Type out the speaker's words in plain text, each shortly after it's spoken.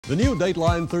The new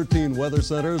Dateline 13 weather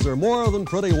centers are more than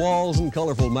pretty walls and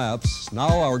colorful maps.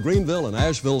 Now our Greenville and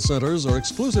Asheville centers are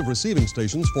exclusive receiving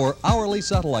stations for hourly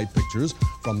satellite pictures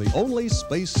from the only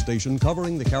space station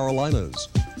covering the Carolinas.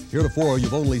 Heretofore,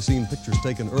 you've only seen pictures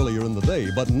taken earlier in the day,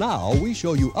 but now we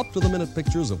show you up-to-the-minute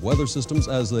pictures of weather systems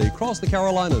as they cross the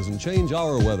Carolinas and change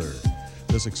our weather.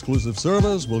 This exclusive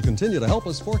service will continue to help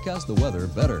us forecast the weather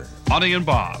better. Monty and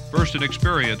Bob, first in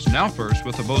experience, now first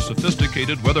with the most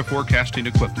sophisticated weather forecasting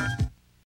equipment.